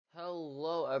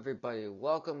everybody,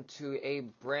 welcome to a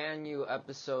brand new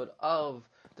episode of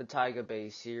the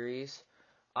Taiga series.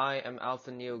 I am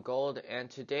Alpha Neo Gold, and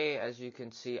today, as you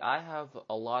can see, I have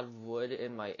a lot of wood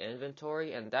in my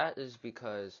inventory, and that is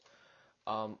because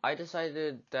I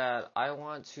decided that I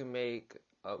want to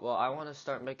I want to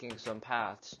start making some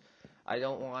paths. I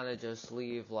don't want to just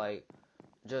leave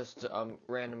just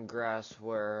random grass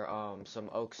where some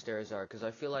oak stairs are, because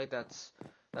I feel like that's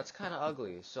kind of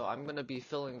ugly. So I'm gonna be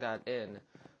filling that in,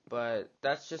 but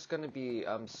that's just gonna be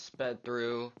sped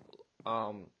through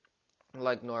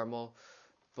like normal.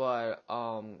 But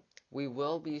we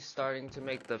will be starting to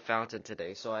make the fountain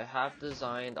today. So I have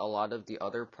designed a lot of the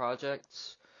other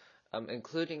projects,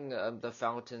 including the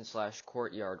fountain slash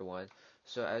courtyard one.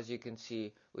 So as you can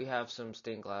see, we have some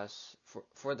stained glass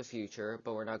for the future,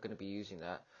 but we're not going to be using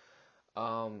that.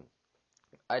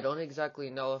 I don't exactly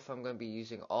know if I'm going to be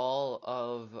using all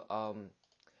of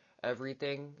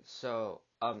everything. So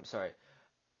sorry,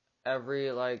 every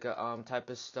type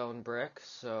of stone brick.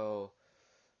 So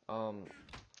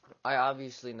I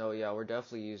obviously know, yeah, we're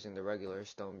definitely using the regular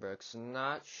stone bricks.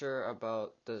 Not sure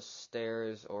about the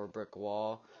stairs or brick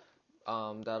wall.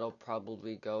 That'll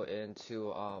probably go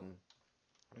into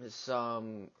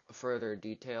some further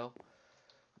detail.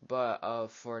 But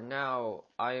for now,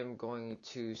 I am going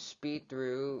to speed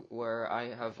through where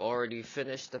I have already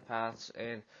finished the paths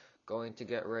and going to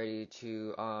get ready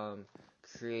to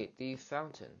create the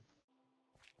fountain.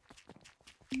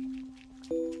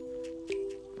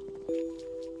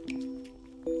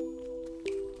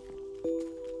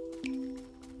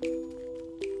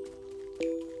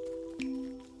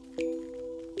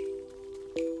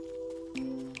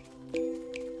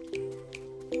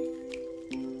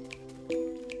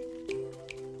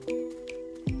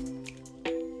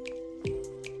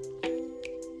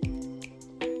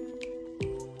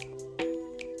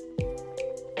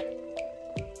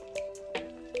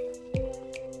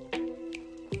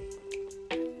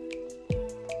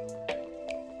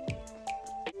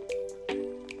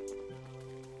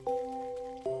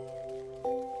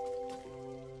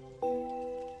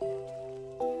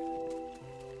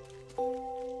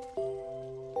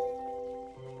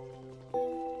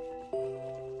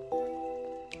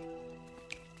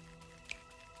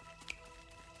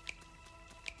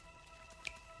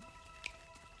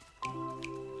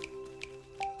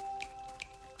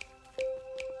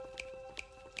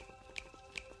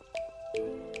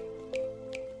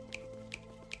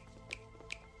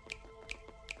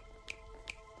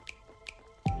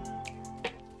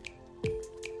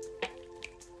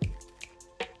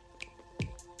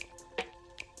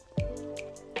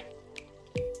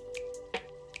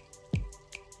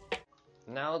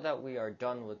 Now that we are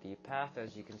done with the path,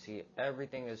 as you can see,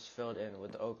 everything is filled in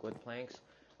with oak wood planks.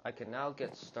 I can now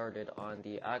get started on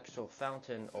the actual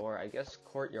fountain, or I guess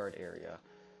courtyard area.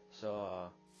 So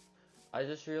I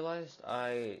just realized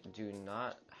I do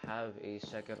not have a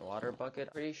second water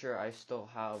bucket. Pretty sure I still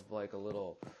have like a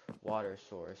little water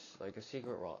source, like a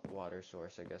secret water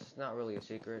source, I guess. It's not really a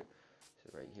secret.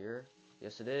 Is it right here?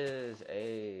 Yes, it is.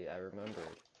 Hey, I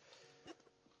remembered.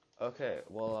 Okay,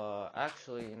 well,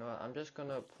 actually, you know what, I'm just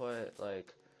gonna put,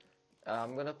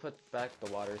 I'm gonna put back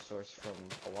the water source from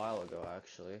a while ago,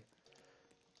 actually.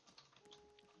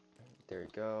 There we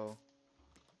go.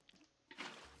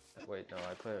 Wait, no,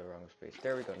 I put it in the wrong space.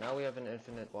 There we go, now we have an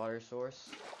infinite water source.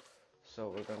 So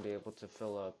we're gonna be able to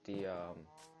fill up the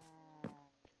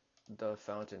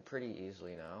fountain pretty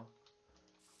easily now.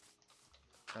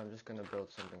 I'm just gonna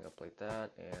build something up like that,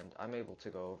 and I'm able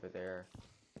to go over there.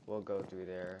 We'll go through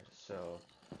there, so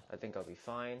I think I'll be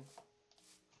fine.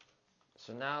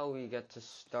 So now we get to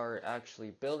start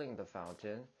actually building the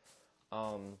fountain.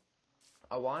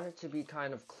 I want it to be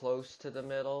kind of close to the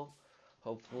middle,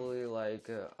 hopefully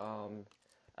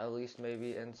at least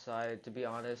maybe inside. To be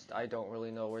honest, I don't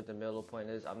really know where the middle point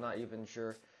is. I'm not even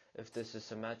sure if this is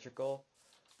symmetrical.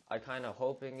 I kind of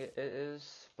hoping it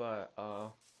is, but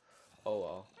oh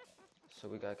well. So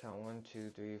we gotta count 1,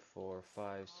 2, 3, 4,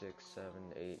 5, 6, 7,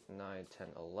 8, 9, 10,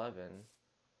 11.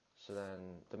 So then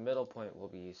the middle point will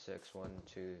be 6. 1,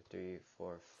 2, 3,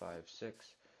 4, 5,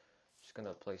 6. Just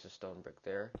gonna place a stone brick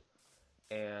there.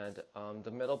 And the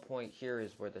middle point here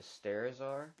is where the stairs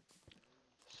are.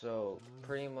 So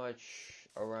pretty much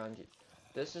around.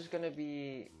 This is gonna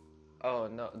be. Oh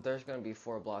no, there's gonna be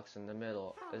 4 blocks in the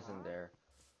middle, isn't there?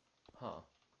 Huh.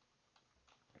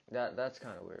 That's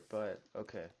kind of weird, but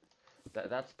okay.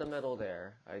 That's the middle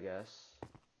there, I guess.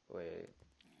 Wait.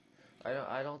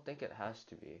 I don't think it has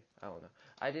to be. I don't know.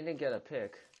 I didn't get a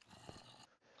pick.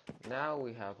 Now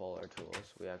we have all our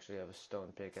tools. We actually have a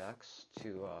stone pickaxe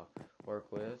to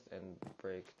work with and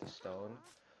break the stone.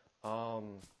 Okay.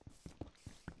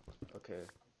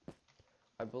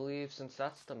 I believe since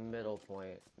that's the middle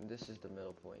point, this is the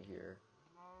middle point here.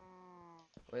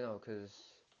 Wait, no, because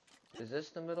is this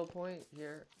the middle point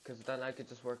here? Because then I could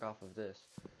just work off of this.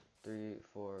 3,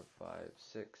 4, 5,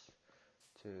 6,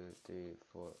 2, 3,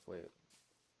 4. Wait,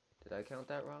 did I count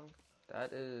that wrong?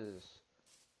 That is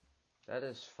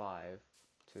 5,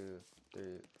 2, 3,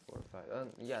 4, 5.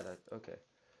 Yeah, that okay.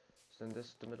 So then this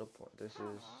is the middle point. This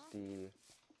is the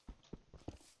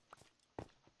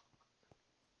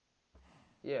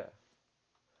yeah.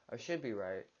 I should be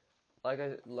right.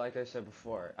 Like I said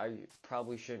before, I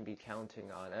probably shouldn't be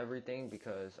counting on everything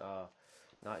because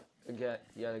not yet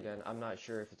again, I'm not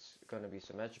sure if it's gonna be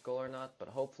symmetrical or not, but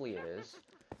hopefully it is.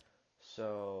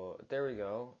 So there we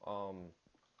go.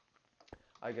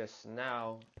 I guess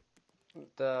now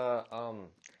the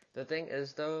thing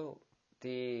is though,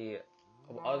 the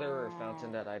other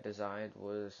fountain that I designed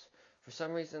was for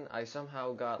some reason I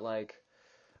somehow got like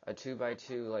a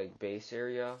 2x2 like base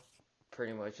area,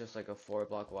 pretty much just like a 4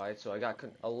 block wide. So I got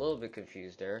a little bit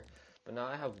confused there, but now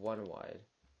I have 1 wide.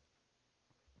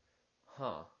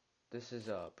 Huh? This is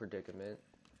a predicament.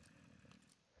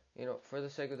 You know, for the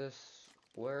sake of this,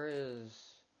 where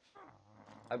is?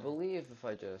 I believe if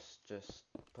I just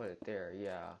put it there,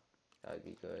 yeah, that'd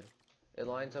be good. It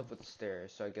lines up with the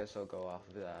stairs, so I guess I'll go off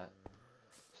of that.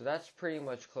 So that's pretty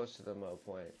much close to the middle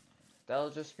point. That'll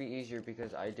just be easier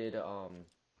because I did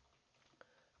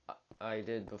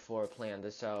before plan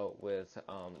this out with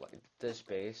like this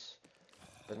base,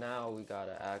 but now we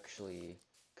gotta actually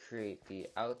create the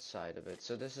outside of it.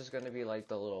 So this is gonna be like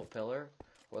the little pillar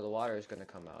where the water is gonna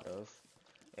come out of,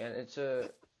 and it's a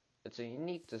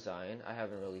unique design. I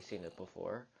haven't really seen it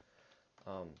before,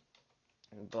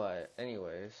 but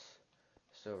anyways,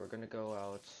 so we're gonna go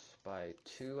out by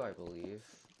 2, I believe.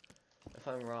 If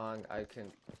I'm wrong, I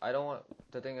don't want,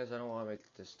 the thing is I don't want to make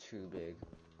this too big.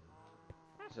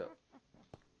 So,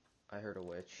 I heard a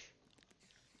witch.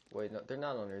 Wait, no, they're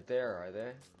not under there, are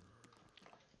they?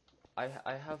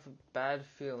 I have a bad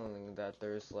feeling that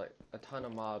there's like a ton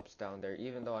of mobs down there,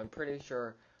 even though I'm pretty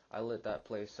sure I lit that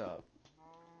place up.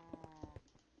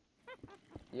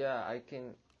 Yeah, I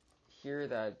can hear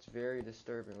that. It's very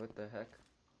disturbing. What the heck?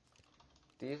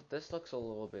 This looks a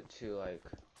little bit too like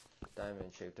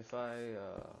diamond shaped. If I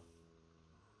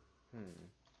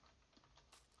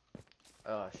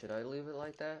should I leave it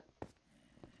like that?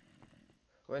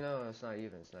 Wait, no, it's not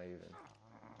even. It's not even.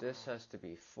 This has to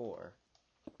be 4.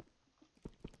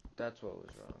 That's what was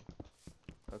wrong.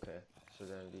 Okay, so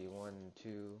then it'd be 1,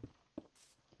 2,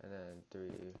 and then 3,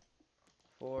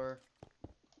 4,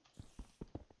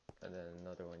 and then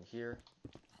another one here.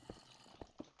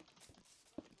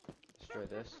 Destroy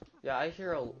this. Yeah, I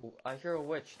hear a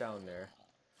witch down there.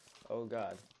 Oh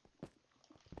God.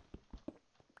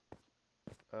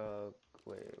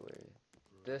 Wait.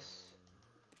 This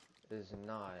is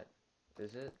not.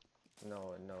 Is it?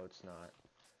 No, it's not.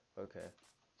 Okay.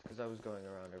 It's because I was going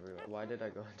around everywhere. Why did I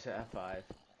go into F5?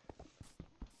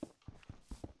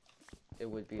 It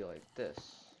would be like this.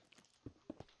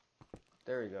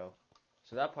 There we go.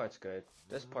 So that part's good.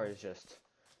 This part is just...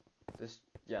 this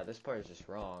part is just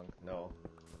wrong. No.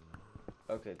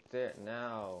 Okay, there,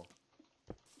 now...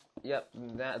 Yep,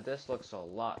 this looks a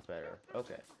lot better.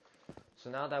 Okay. So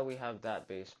now that we have that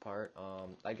base part,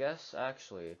 I guess,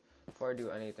 actually, before I do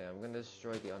anything, I'm going to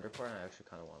destroy the under part, and I actually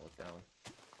kind of want to look down.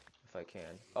 If I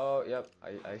can. Oh, yep,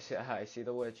 I see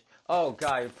the witch. Oh,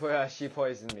 God, she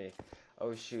poisoned me.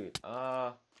 Oh, shoot.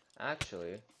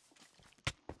 Actually...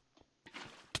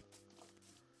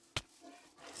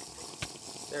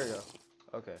 There we go.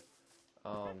 Okay.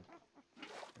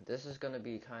 This is gonna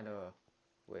be kind of...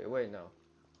 Wait, no.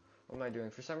 What am I doing?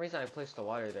 For some reason, I placed the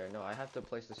water there. No, I have to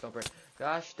place the stone brick.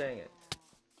 Gosh dang it.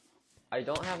 I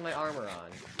don't have my armor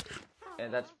on.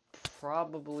 And that's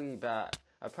probably bad.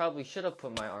 I probably should have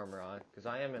put my armor on, because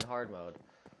I am in hard mode.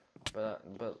 But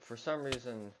for some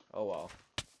reason... Oh, well.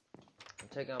 I'm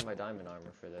taking on my diamond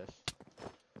armor for this.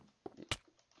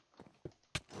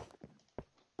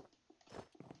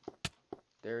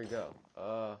 There we go.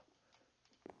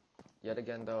 Yet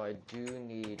again, though, I do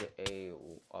need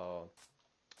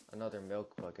another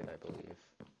milk bucket, I believe.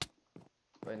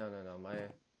 Wait, no.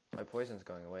 My poison's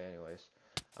going away anyways.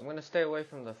 I'm gonna stay away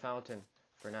from the fountain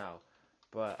for now,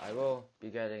 but I will be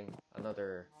getting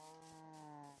another,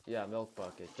 milk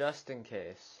bucket, just in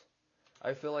case.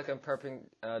 I feel like I'm prepping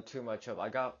too much up. I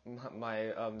got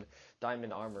my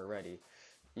diamond armor ready.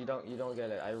 You don't get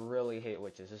it. I really hate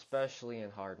witches, especially in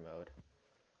hard mode.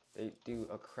 They do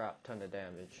a crap ton of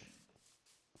damage.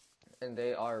 And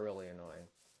they are really annoying.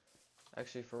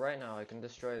 Actually, for right now, I can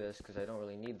destroy this because I don't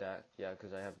really need that. Yeah,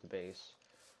 because I have the base.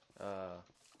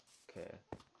 Okay.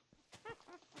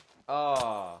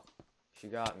 Ah, she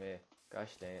got me.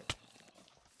 Gosh dang it.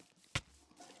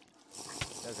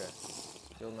 Okay,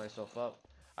 healed myself up.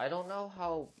 I don't know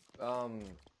how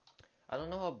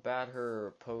bad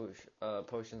her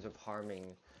potions of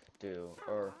harming do,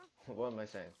 or what am I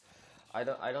saying? I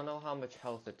don't know how much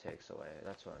health it takes away.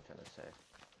 That's what I'm trying to say.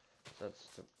 So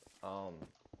that's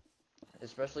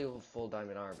especially with full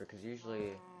diamond armor, because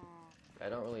usually I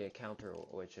don't really encounter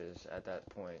witches at that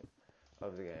point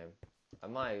of the game. I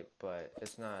might, but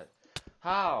it's not.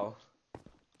 How?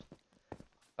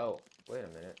 Oh, wait a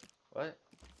minute. What?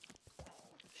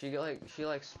 She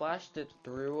like splashed it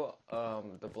through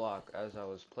the block as I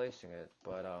was placing it,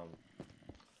 but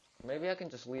maybe I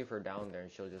can just leave her down there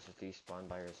and she'll just despawn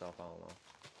by herself. I don't know.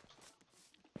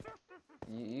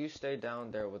 You stay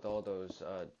down there with all those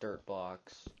dirt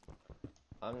blocks.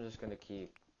 I'm just gonna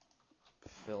keep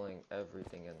filling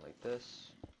everything in like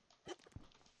this.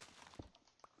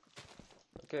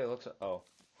 Okay, looks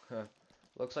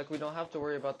like we don't have to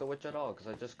worry about the witch at all because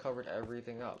I just covered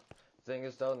everything up. Thing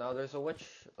is though, now there's a witch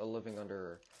living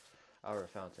under our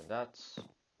fountain. That's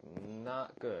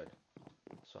not good.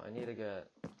 So I need to get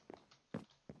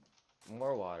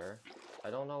more water.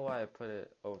 I don't know why I put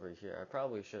it over here. I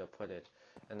probably should have put it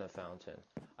in the fountain.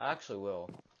 I actually will.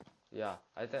 Yeah,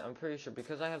 I'm pretty sure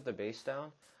because I have the base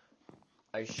down,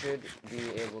 I should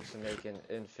be able to make an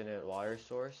infinite water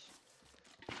source.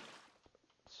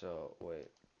 So wait.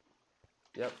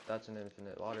 Yep, that's an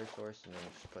infinite water source, and then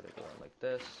just put it around like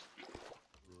this.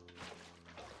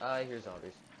 I hear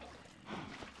zombies.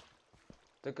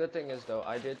 The good thing is though,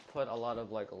 I did put a lot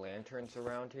of like lanterns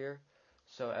around here,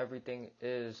 so everything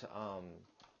is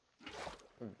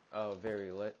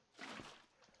very lit.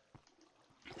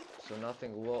 So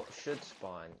nothing should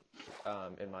spawn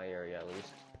in my area at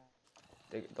least.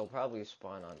 They'll probably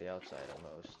spawn on the outside at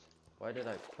most. Why did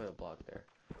I put a block there?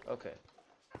 Okay.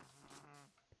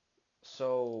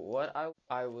 So what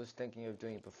I was thinking of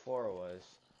doing before was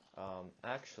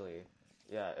actually,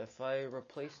 yeah, if I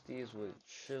replace these with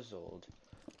chiseled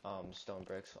stone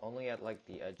bricks only at like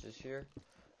the edges here,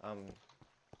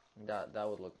 that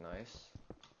would look nice.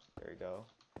 There you go.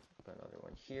 Put another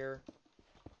one here,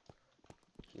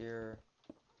 here,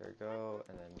 there you go,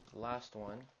 and then the last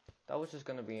one. That was just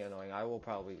gonna be annoying. I will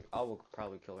probably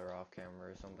kill her off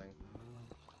camera or something,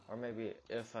 or maybe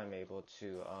if I'm able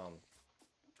to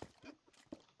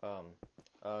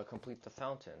complete the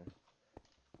fountain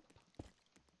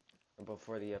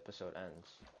before the episode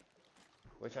ends.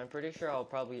 Which I'm pretty sure I'll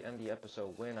probably end the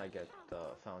episode when I get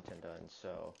the fountain done,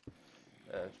 so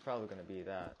it's probably going to be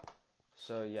that.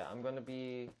 So yeah, I'm going to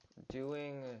be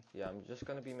doing, I'm just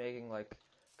going to be making like,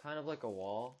 kind of like a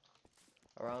wall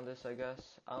around this, I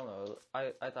guess. I don't know,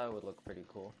 I thought it would look pretty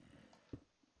cool.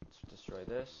 Let's destroy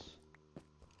this.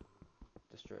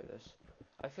 Destroy this.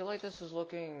 I feel like this is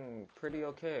looking pretty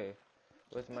okay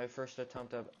with my first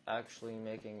attempt of actually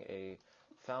making a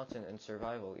fountain in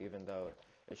survival, even though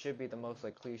it should be the most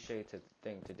like cliche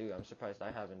thing to do. I'm surprised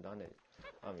I haven't done it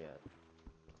yet.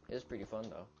 It's pretty fun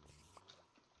though.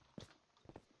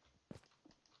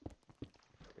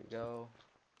 There we go.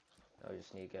 Now we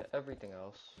just need to get everything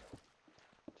else.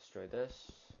 Destroy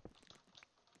this.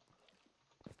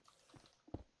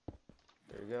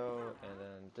 There we go. And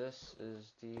then this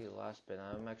is the last bit.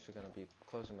 I'm actually going to be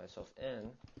closing myself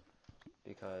in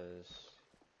because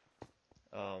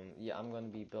yeah, I'm going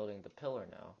to be building the pillar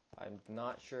now. I'm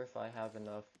not sure if I have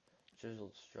enough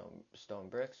chiseled stone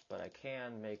bricks, but I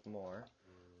can make more,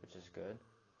 which is good.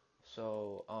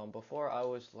 So before I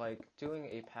was like doing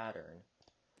a pattern.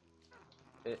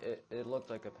 It looked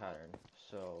like a pattern,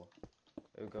 so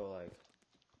it would go like,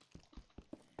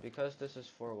 because this is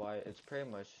 4 wide, it's pretty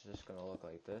much just gonna look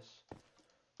like this.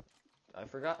 I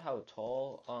forgot how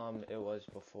tall it was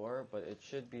before, but it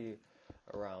should be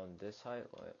around this height.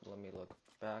 Let me look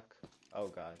back. Oh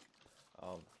god,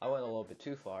 I went a little bit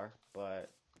too far,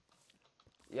 but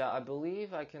yeah, I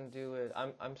believe I can do it.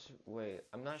 Wait,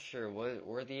 I'm not sure.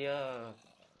 Were the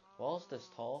walls this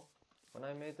tall when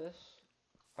I made this?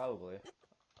 Probably.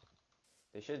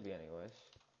 They should be anyways.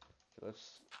 Okay,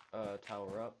 let's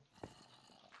tower up.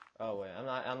 Oh wait,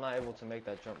 I'm not able to make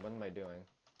that jump. What am I doing?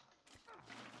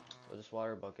 We'll just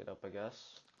water bucket up, I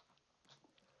guess.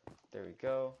 There we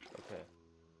go. Okay.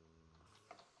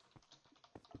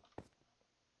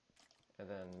 And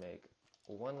then make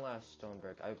one last stone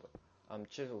brick.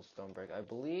 Chiseled stone brick. I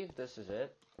believe this is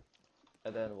it.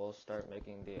 And then we'll start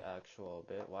making the actual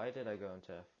bit. Why did I go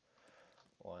into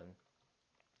F1?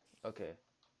 Okay.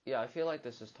 Yeah, I feel like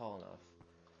this is tall enough.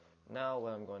 Now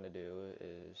what I'm going to do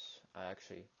is, I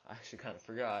actually kind of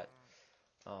forgot.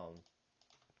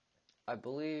 I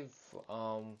believe,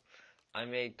 I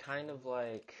made kind of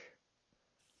like,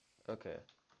 okay,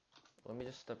 let me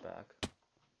just step back.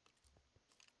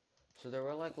 So there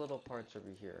were like little parts over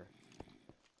here,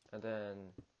 and then,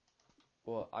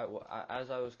 well, as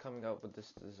I was coming up with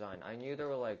this design, I knew there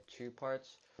were like two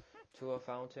parts to a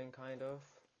fountain, kind of.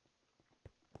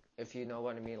 If you know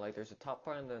what I mean, like there's a top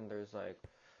part and then there's like,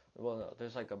 well, no,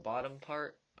 there's like a bottom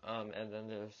part, and then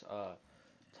there's a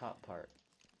top part.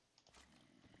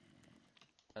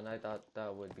 And I thought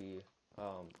that would be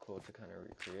cool to kind of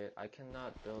recreate. I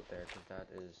cannot build there because that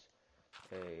is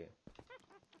a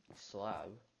slab.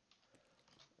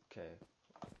 Okay.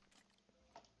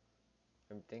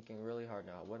 I'm thinking really hard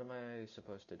now. What am I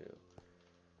supposed to do?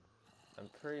 I'm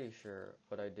pretty sure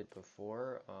what I did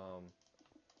before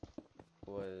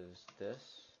was this.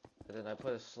 And then I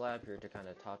put a slab here to kind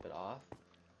of top it off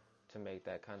to make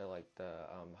that kind of like the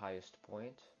highest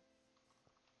point.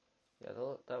 Yeah,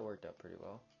 that worked out pretty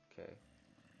well. Okay.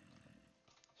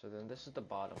 So then this is the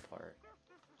bottom part.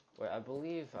 Wait, I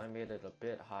believe I made it a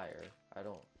bit higher. I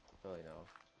don't really know.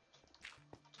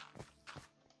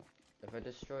 If I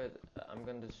destroy it, I'm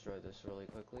gonna destroy this really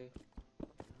quickly.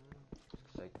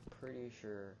 Because I'm pretty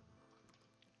sure.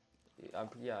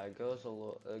 Yeah, it goes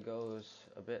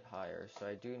a bit higher, so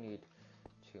I do need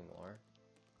 2 more.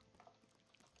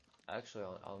 Actually,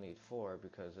 I'll need 4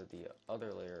 because of the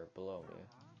other layer below me.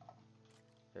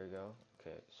 There you go.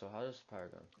 Okay, so how does the power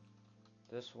go?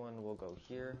 This one will go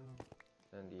here,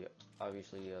 and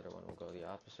obviously the other one will go the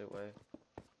opposite way.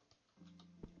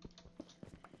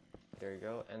 There you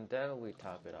go, and then we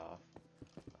top it off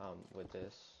with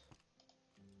this.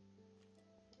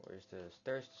 Where's this?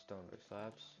 There's the stone brick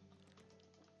slabs.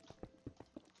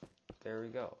 There we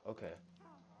go. Okay.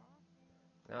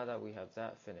 Now that we have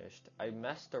that finished, I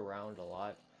messed around a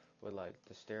lot with like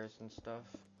the stairs and stuff,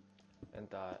 and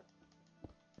thought,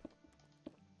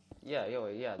 yeah,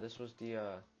 this was the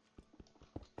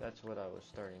that's what I was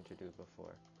starting to do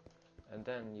before, and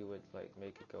then you would like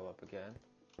make it go up again.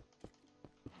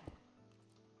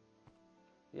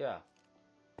 Yeah.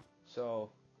 So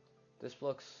this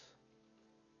looks.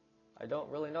 I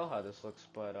don't really know how this looks,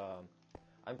 but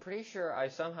I'm pretty sure I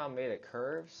somehow made it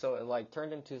curve, so it like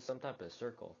turned into some type of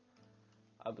circle.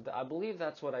 I believe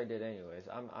that's what I did anyways.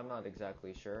 I'm not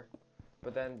exactly sure.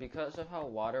 But then because of how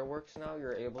water works now,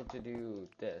 you're able to do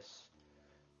this.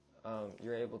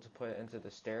 You're able to put it into the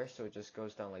stairs, so it just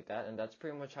goes down like that. And that's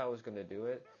pretty much how I was going to do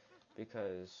it.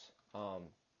 Because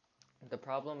the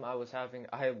problem I was having,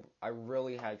 I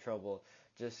really had trouble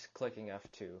just clicking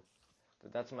F2.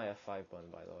 That's my F5 button,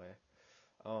 by the way.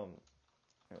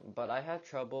 But I had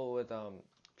trouble with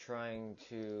trying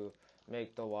to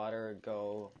make the water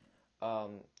go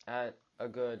at a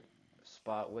good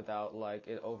spot without like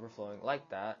it overflowing like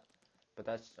that. But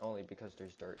that's only because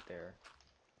there's dirt there.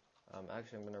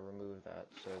 Actually, I'm gonna remove that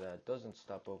so that it doesn't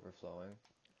stop overflowing.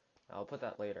 I'll put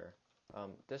that later.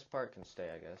 This part can stay,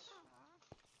 I guess.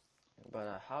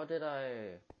 But how did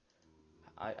I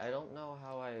don't know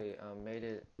how I made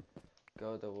it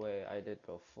go the way I did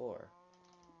before.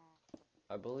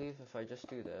 I believe if I just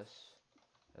do this,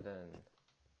 and then,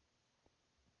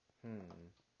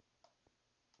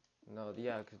 no,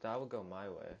 yeah, because that would go my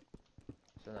way.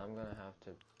 So now I'm gonna have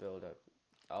to build up,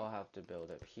 I'll have to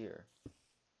build up here,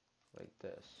 like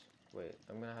this. Wait,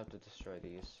 I'm gonna have to destroy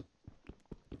these.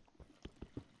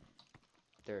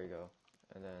 There you go.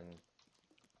 And then,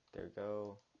 there you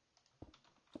go.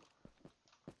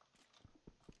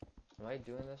 Am I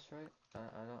doing this right?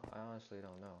 I honestly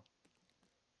don't know.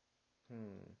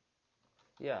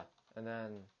 Yeah, and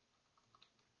then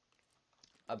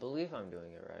I believe I'm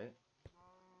doing it right.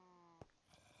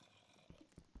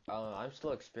 I don't know, I'm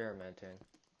still experimenting.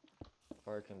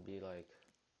 Or it can be like,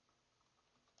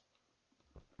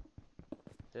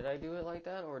 did I do it like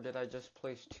that, or did I just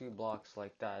place 2 blocks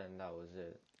like that and that was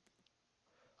it?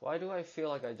 Why do I feel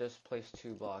like I just placed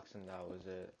 2 blocks and that was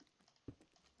it?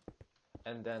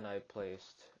 And then I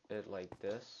placed it like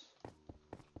this.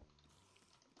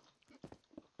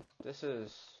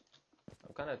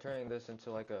 I'm kind of turning this into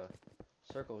like a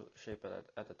circle shape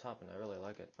at the top, and I really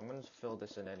like it. I'm going to fill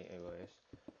this in anyways,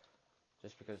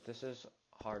 just because this is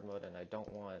hard mode and I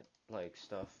don't want like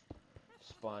stuff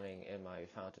spawning in my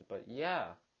fountain. But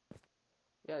yeah,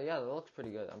 that looks pretty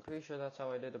good. I'm pretty sure that's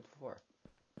how I did it before.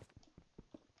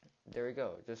 There we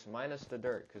go, just minus the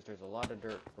dirt, because there's a lot of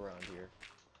dirt around here,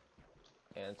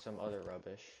 and some other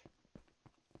rubbish.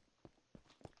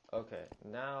 Okay,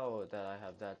 now that I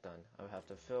have that done, I have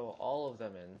to fill all of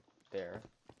them in there.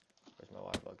 Where's my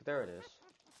water bug? There it is.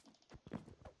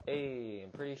 Hey,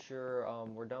 I'm pretty sure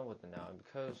we're done with it now, and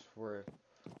because we're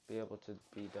be able to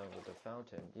be done with the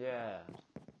fountain. Yeah,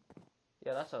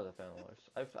 that's how the fountain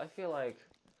looks. I feel like,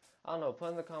 I don't know.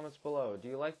 Put in the comments below. Do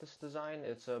you like this design?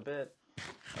 It's a bit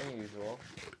unusual,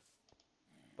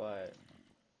 but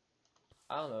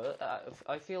I don't know.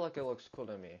 I feel like it looks cool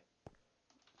to me.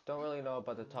 Don't really know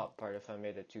about the top part if I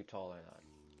made it too tall or not.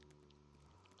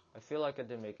 I feel like I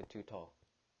did make it too tall,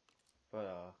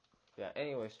 but yeah.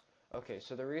 Anyways, okay.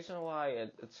 So the reason why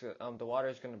it's the water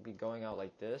is gonna be going out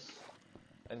like this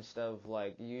instead of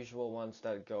like usual ones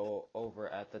that go over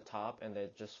at the top and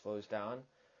it just flows down.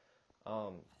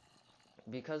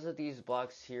 Because of these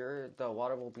blocks here, the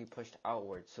water will be pushed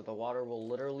outwards, so the water will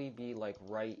literally be like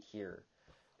right here,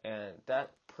 and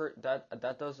that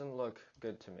doesn't look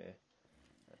good to me.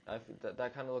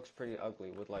 That kind of looks pretty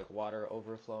ugly with like water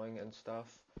overflowing and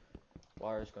stuff.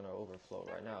 Water is gonna overflow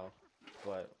right now,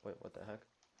 but wait, what the heck?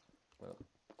 I'm gonna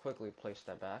quickly place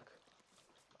that back.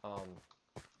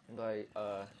 But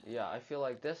yeah, I feel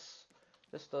like this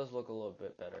does look a little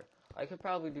bit better. I could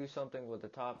probably do something with the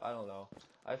top. I don't know.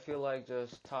 I feel like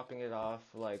just topping it off,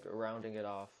 like rounding it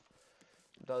off,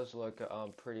 does look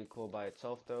pretty cool by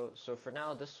itself though. So for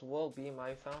now, this will be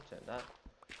my fountain. That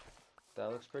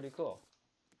looks pretty cool.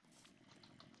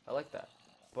 I like that.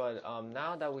 But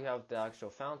now that we have the actual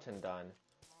fountain done,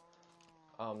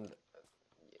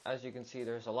 as you can see,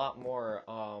 there's a lot more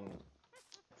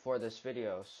for this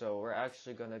video. So we're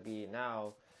actually going to be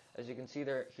now, as you can see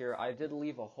there here, I did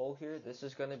leave a hole here. This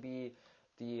is going to be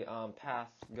the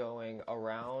path going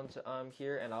around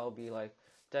here, and I'll be like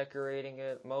decorating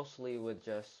it mostly with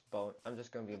just bone. I'm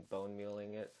just going to be bone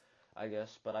mealing it, I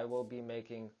guess, but I will be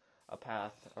making a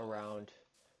path around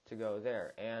to go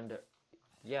there. And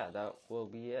yeah, that will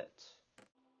be it.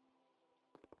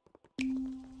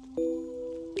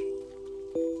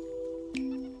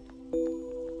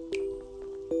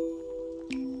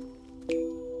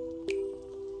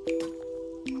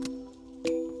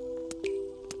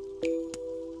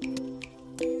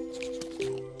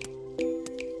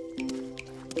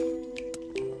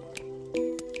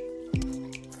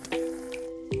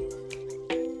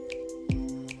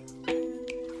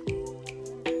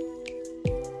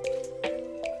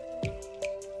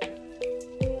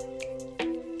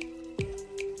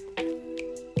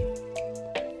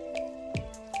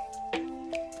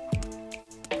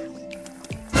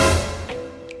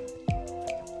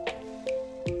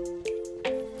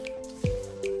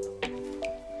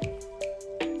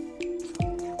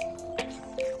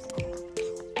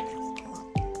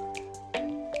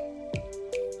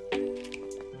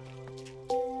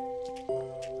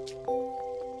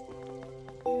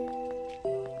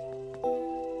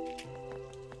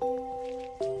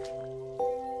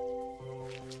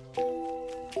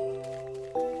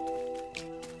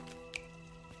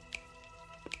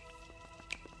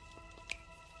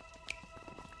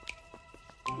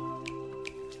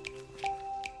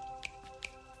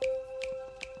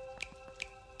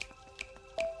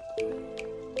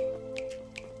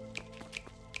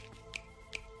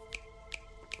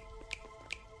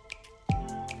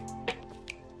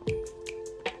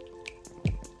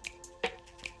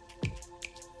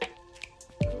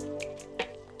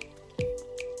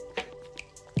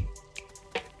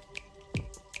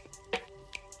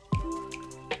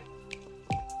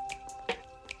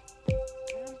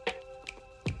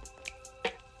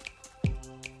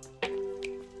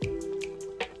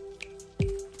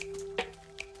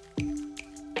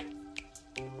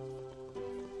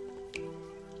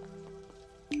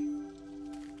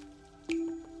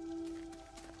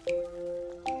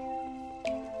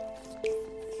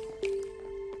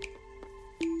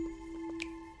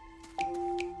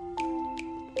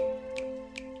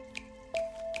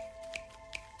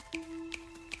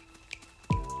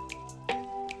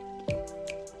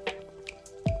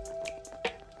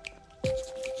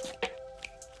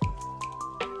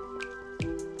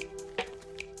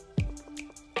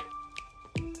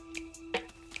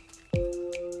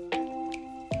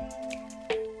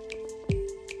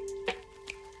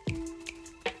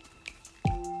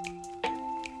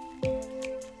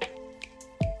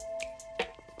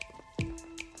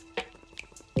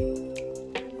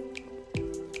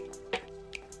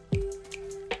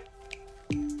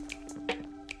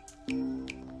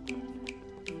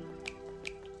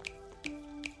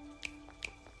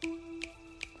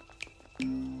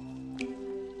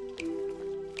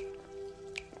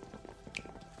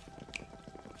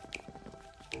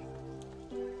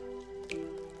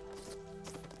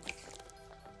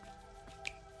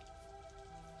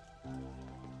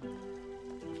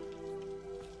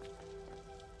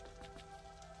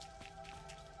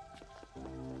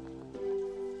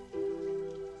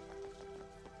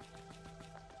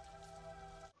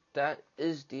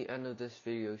 is the end of this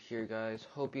video here, guys.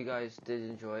 Hope you guys did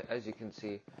enjoy. As you can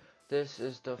see, this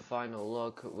is the final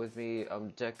look with me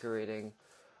decorating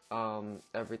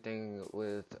everything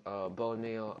with bone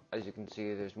meal. As you can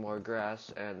see, there's more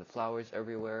grass and flowers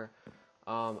everywhere.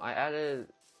 I added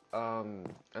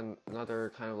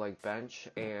another kind of like bench,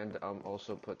 and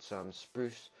also put some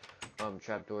spruce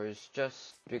trapdoors,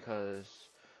 just because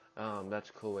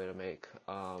that's a cool way to make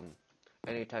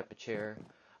any type of chair.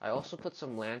 I also put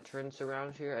some lanterns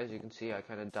around here. As you can see, I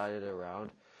kind of dotted it around.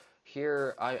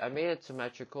 Here, I made it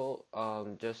symmetrical,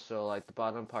 just so like the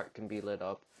bottom part can be lit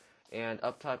up. And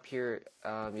up top here,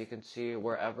 you can see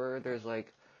wherever there's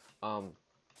like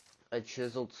a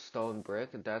chiseled stone brick,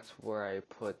 that's where I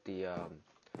put the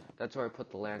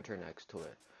lantern next to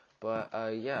it. But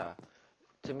yeah,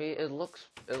 to me it looks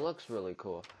really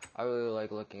cool. I really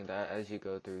like looking at that. As you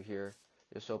go through here,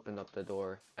 just open up the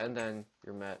door, and then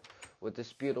you're met with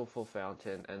this beautiful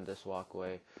fountain and this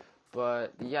walkway.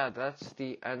 But yeah, that's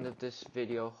the end of this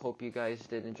video. Hope you guys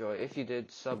did enjoy. If you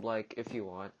did, sub like if you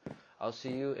want. I'll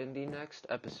see you in the next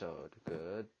episode.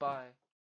 Goodbye.